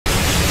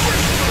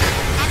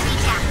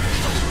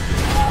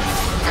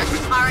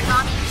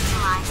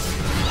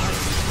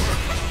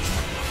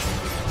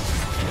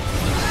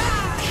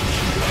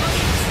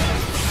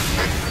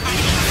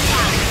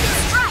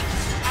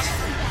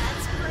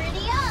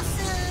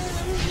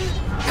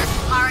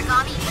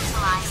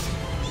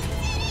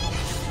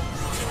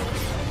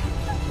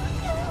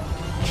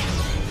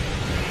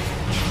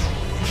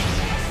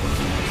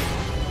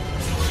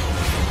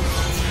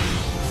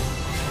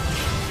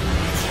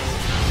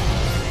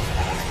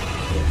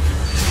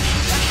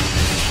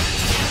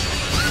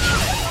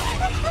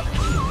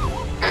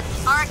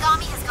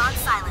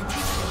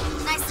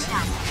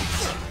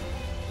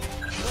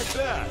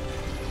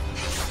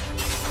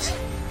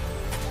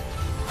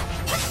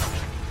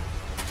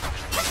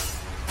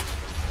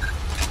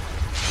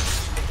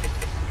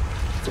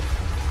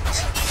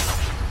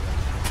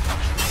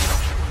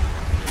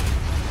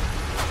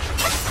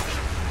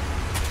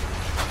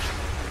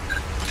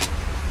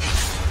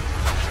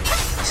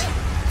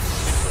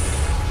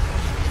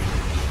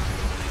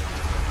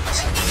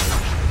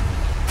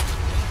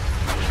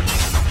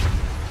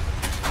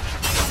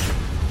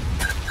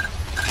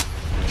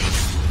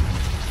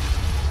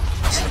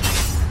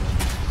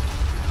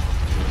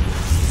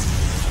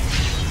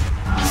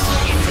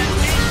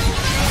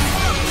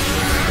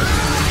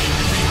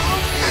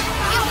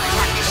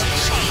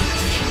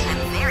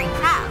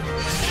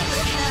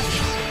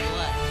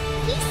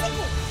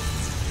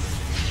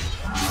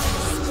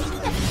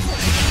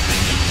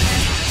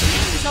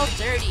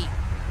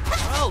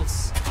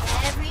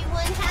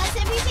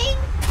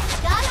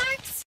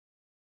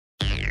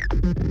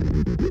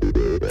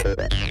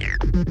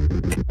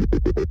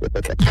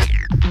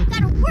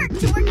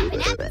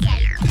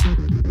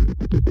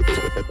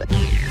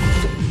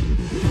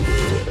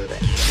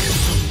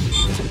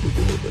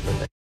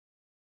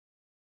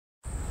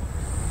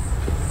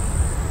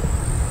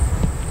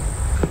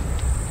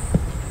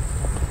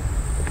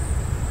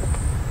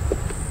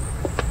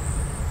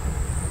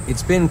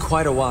It's been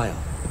quite a while.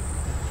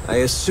 I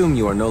assume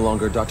you are no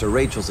longer Dr.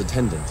 Rachel's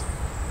attendant.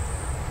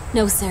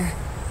 No, sir.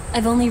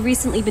 I've only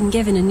recently been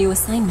given a new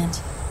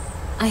assignment.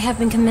 I have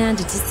been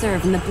commanded to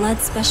serve in the Blood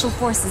Special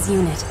Forces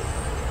unit.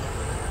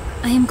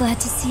 I am glad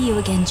to see you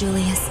again,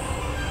 Julius.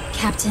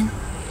 Captain.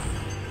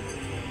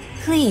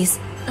 Please,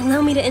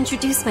 allow me to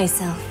introduce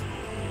myself.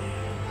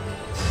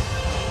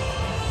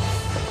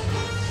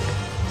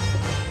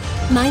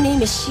 My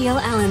name is Shiel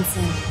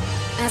Allenson.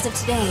 As of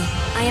today,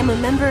 I am a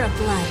member of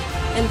Blood,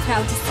 and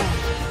proud to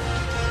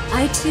serve.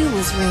 I too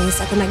was raised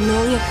at the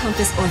Magnolia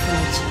Compass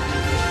Orphanage.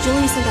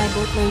 Julius and I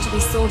both learned to be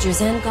soldiers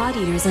and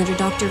God-eaters under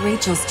Dr.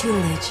 Rachel's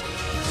tutelage.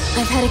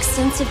 I've had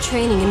extensive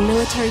training in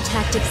military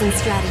tactics and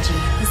strategy,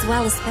 as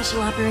well as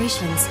special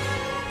operations.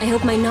 I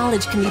hope my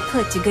knowledge can be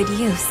put to good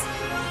use.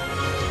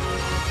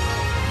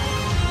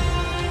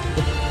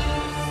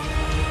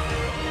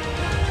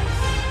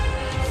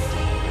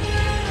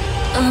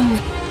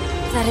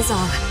 That is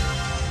all.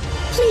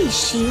 Please,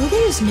 Shiel,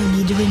 there is no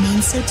need to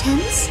remain so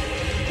tense.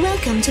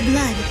 Welcome to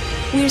Blood.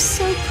 We're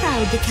so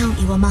proud to count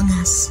you among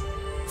us.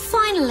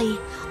 Finally,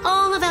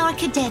 all of our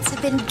cadets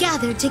have been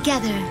gathered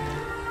together.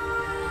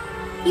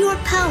 Your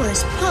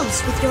powers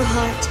pulse with your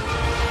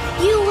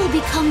heart. You will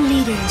become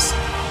leaders,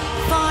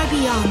 far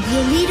beyond the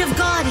elite of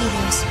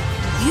God-eaters.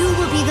 You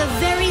will be the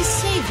very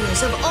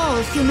saviors of all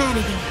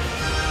humanity.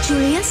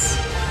 Julius?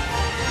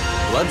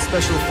 Blood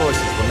Special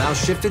Forces will now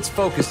shift its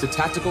focus to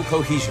tactical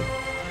cohesion.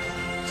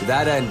 To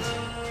that end,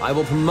 I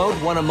will promote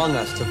one among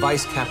us to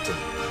Vice Captain.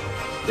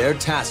 Their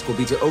task will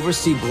be to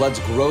oversee Blood's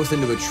growth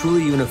into a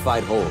truly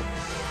unified whole.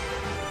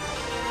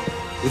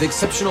 With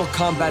exceptional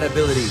combat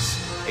abilities,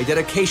 a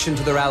dedication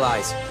to their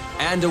allies,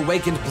 and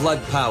awakened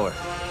blood power,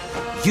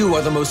 you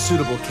are the most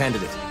suitable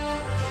candidate.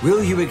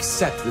 Will you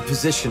accept the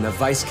position of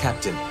Vice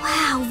Captain?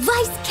 Wow,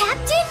 Vice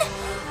Captain?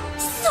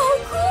 So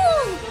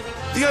cool!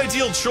 The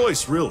ideal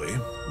choice, really.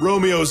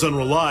 Romeo's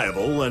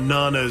unreliable, and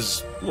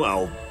Nana's,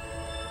 well,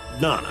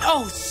 Nana.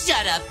 Oh,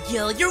 shut up,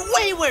 Gil. You're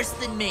way worse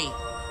than me.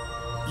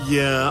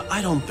 Yeah, I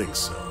don't think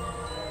so.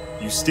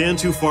 You stand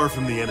too far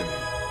from the enemy.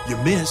 You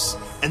miss,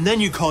 and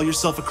then you call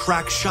yourself a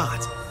crack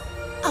shot.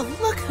 Oh,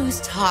 look who's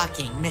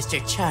talking,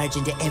 Mr. Charge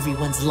into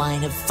everyone's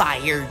line of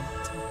fire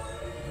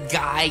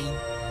guy.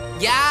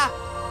 Yeah?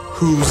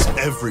 Who's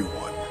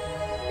everyone?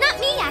 Not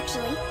me,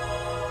 actually.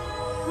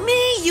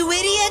 Me, you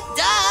idiot!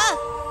 Duh!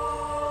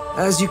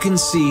 As you can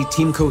see,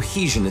 team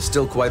cohesion is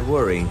still quite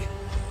worrying.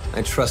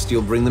 I trust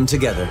you'll bring them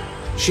together.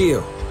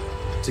 Shio,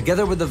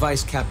 together with the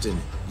Vice Captain,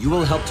 you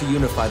will help to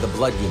unify the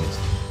Blood Unit.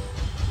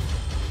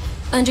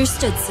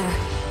 Understood, sir.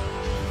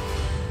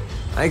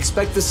 I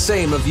expect the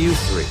same of you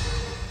three.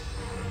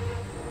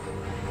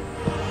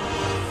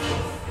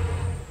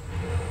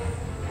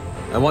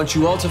 I want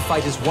you all to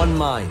fight as one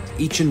mind,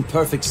 each in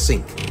perfect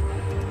sync.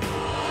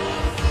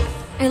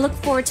 I look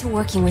forward to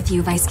working with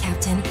you, Vice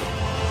Captain.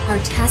 Our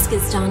task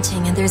is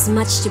daunting and there's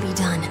much to be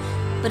done,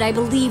 but I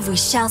believe we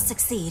shall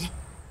succeed.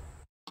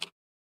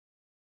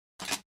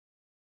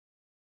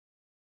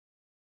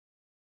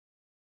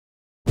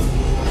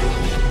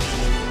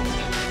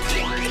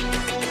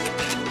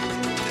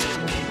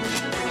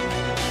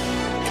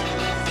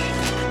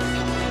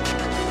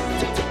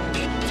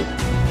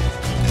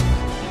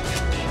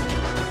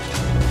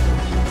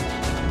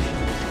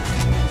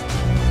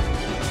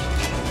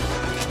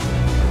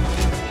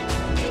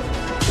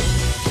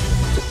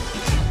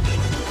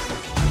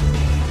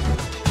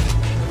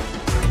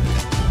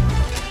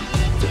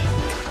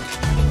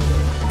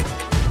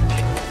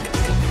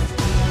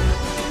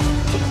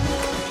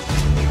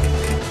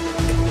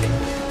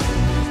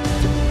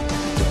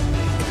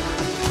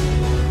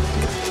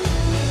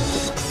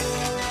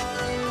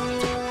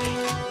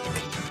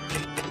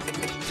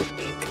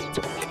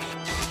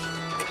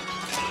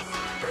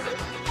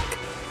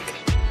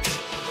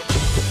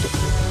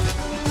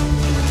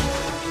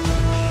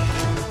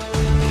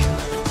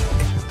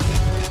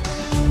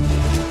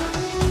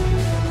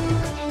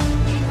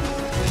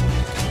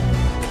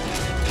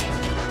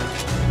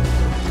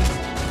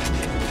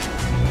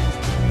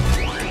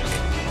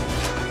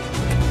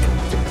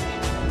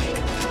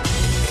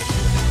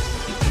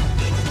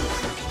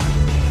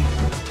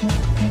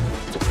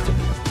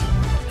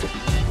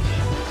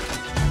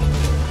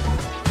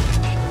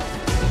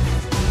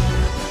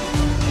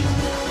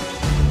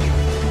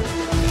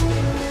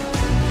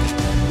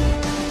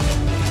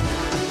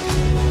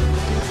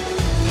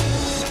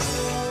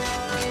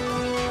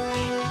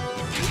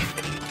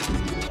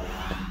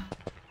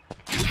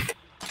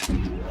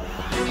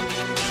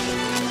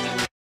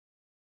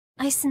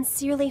 I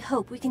sincerely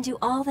hope we can do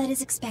all that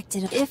is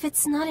expected. If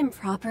it's not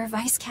improper,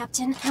 Vice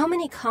Captain, how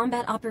many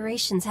combat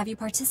operations have you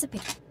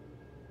participated?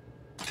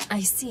 I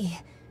see.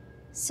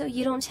 So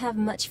you don't have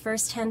much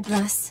first-hand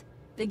thus.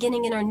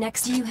 Beginning in our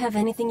next, do you have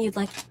anything you'd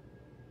like?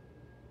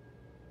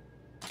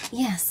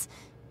 Yes.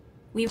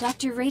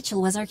 Dr.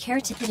 Rachel was our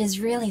caretaker. It is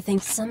really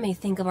some may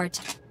think of our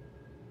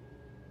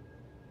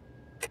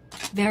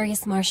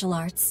various martial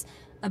arts,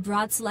 a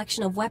broad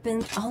selection of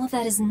weapons, all of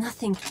that is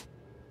nothing.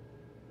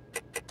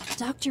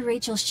 Dr.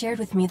 Rachel shared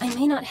with me that I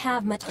may not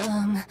have much,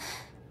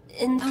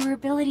 and our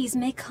abilities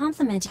may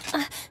complement.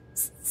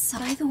 So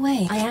by the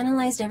way, I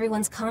analyzed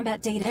everyone's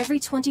combat data. Every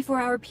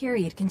 24-hour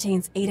period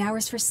contains 8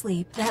 hours for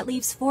sleep. That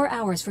leaves 4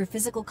 hours for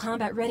physical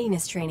combat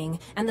readiness training,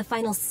 and the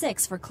final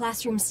 6 for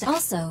classroom stuff.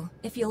 Also,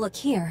 if you look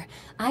here,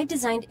 I've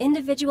designed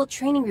individual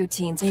training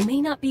routines. They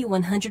may not be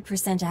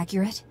 100%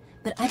 accurate,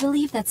 but I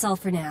believe that's all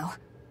for now.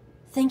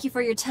 Thank you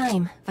for your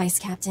time, Vice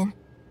Captain.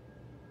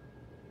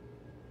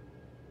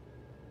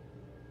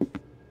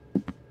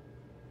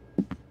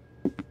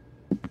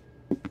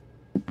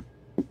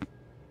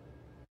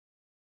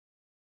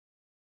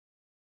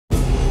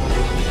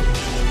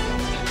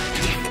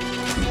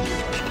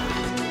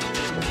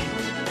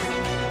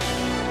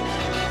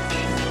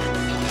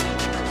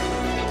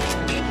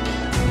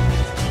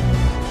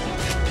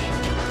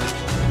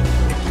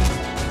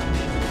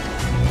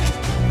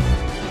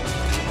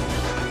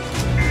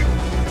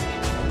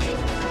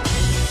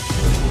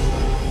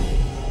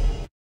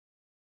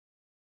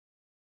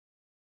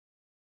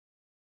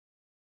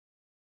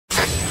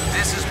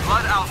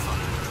 Blood Alpha,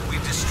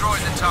 we've destroyed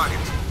the target.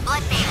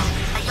 Blood Beta,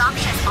 a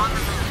Yamcha is on the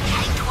moon,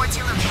 heading towards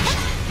your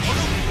location.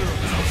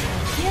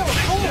 Gil,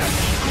 hold!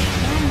 Our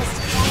plan was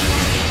to follow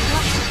out the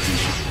eruption of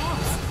these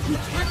walls. We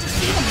can't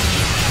defeat them.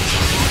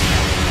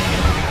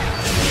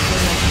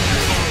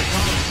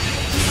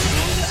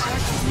 Destroyer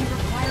arcs may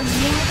require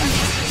more than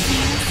just a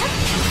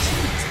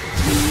chance.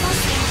 We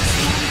must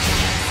understand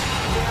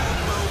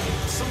that.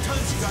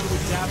 Sometimes you gotta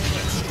adapt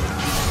to that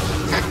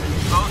strategy.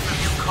 Both of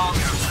you calm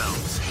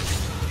yourselves.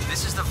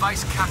 This is the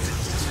Vice Captain's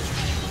decision.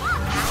 Come on,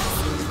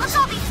 guys. Let's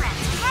all be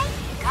friends, okay?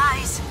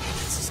 Guys,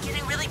 this is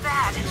getting really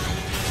bad.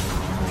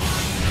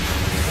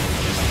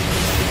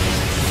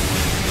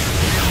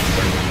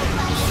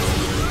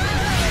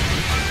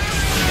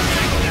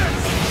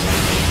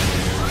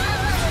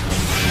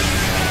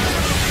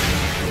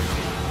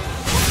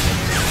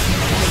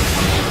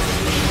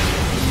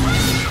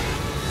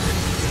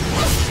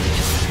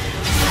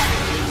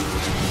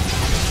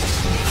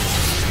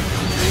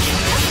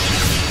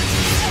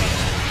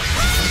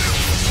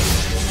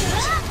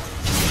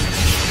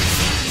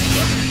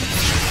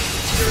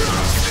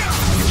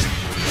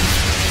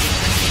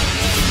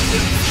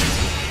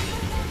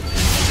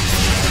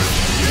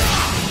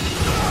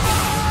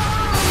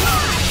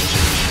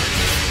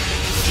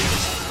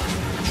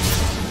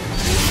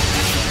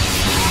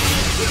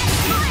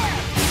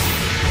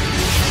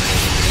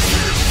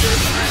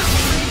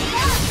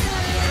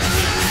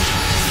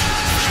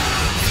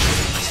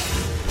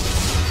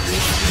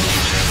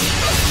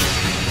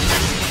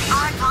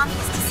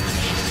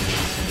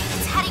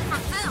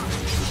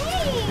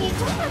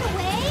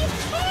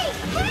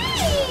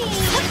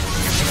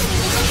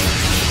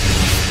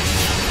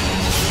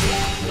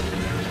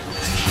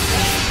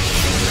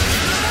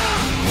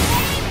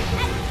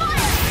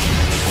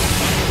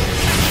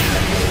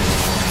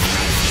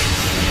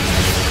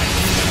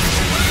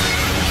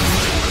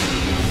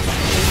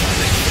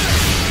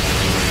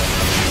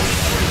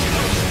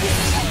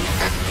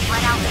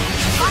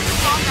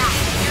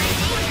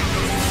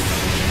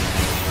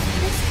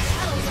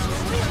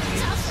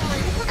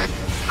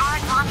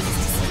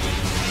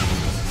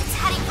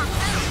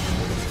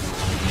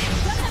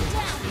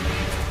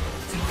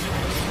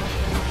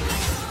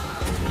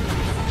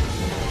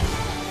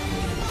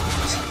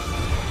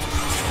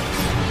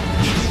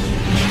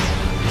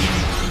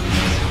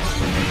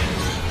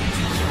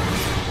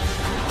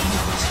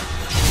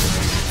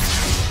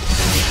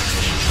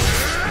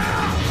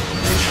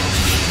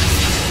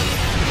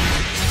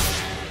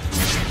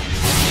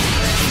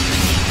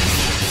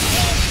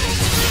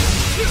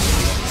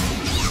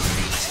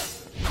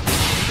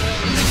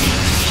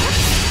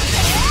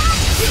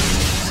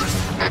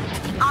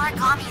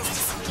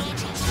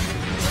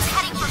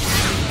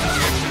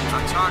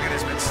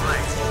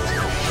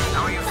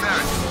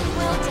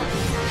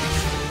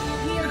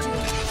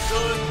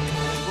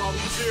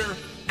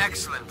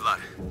 Excellent, Blood.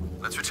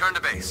 Let's return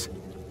to base.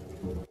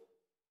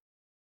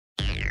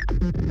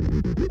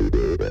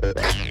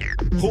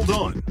 Hold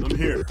on, I'm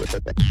here.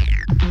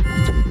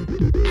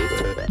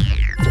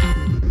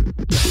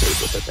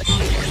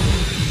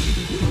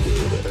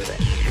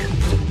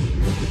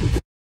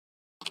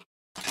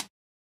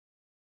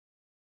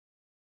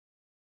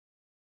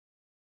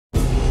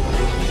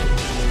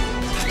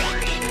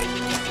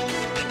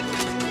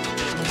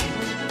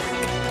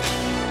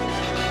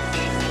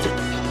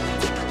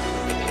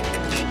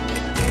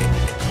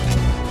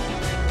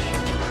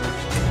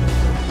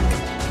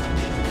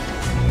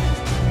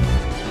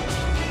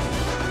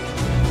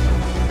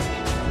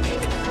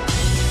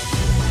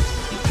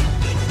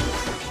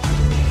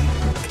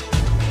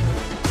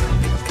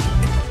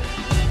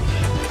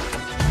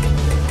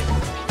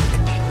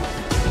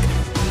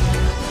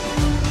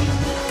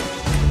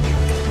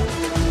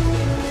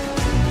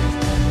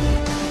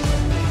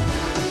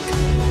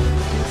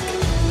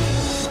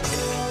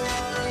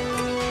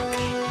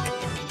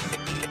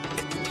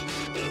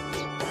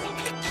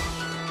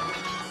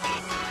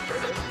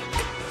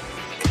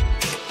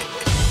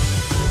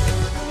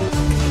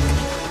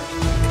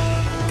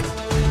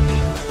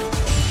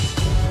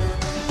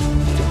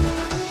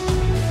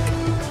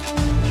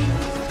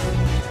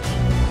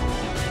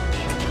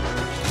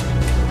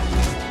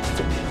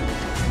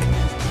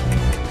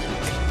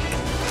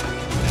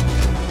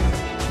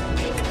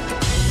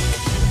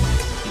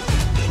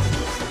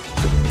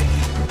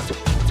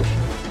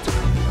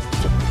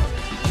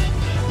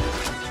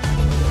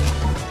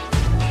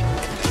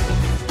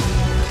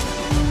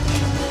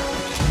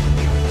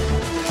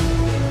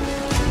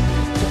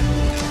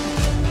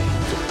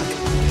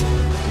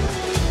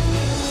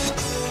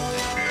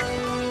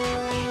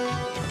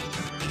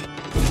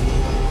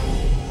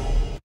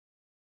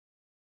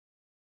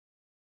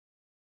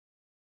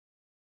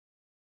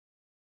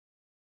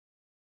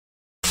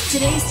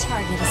 Today's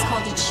target is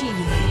called a Chiyu.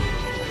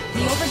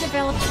 The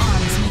overdeveloped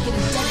arms make it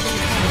a deadly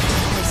opponent to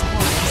close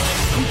quarters.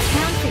 We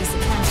can face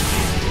it hand to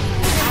hand.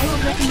 I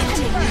would recommend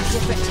taking a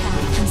different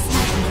tack.